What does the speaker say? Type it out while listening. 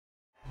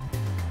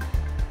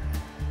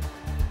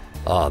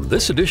on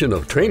this edition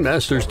of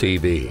TrainMasters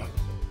TV.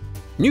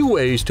 New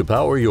ways to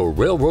power your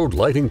railroad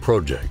lighting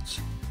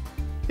projects.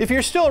 If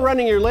you're still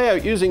running your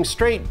layout using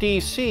straight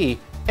DC,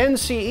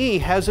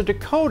 NCE has a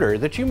decoder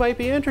that you might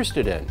be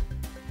interested in.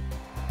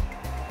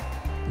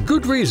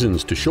 Good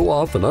reasons to show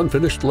off an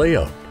unfinished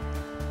layout.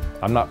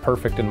 I'm not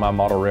perfect in my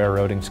model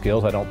railroading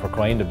skills. I don't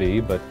proclaim to be,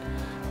 but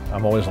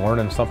I'm always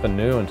learning something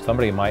new, and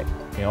somebody might,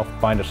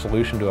 find a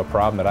solution to a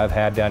problem that I've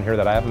had down here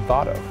that I haven't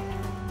thought of.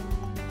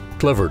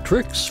 Clever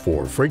tricks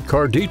for freight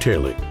car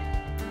detailing.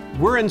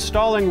 We're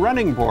installing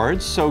running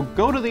boards, so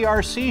go to the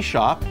RC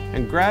shop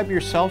and grab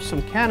yourself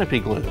some canopy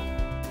glue.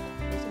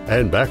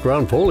 And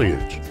background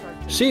foliage.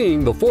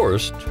 Seeing the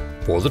forest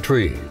for the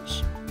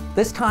trees.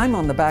 This time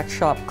on the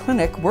Backshop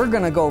Clinic, we're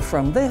going to go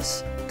from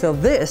this to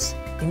this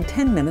in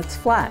 10 minutes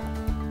flat.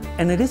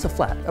 And it is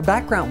a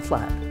background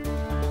flat.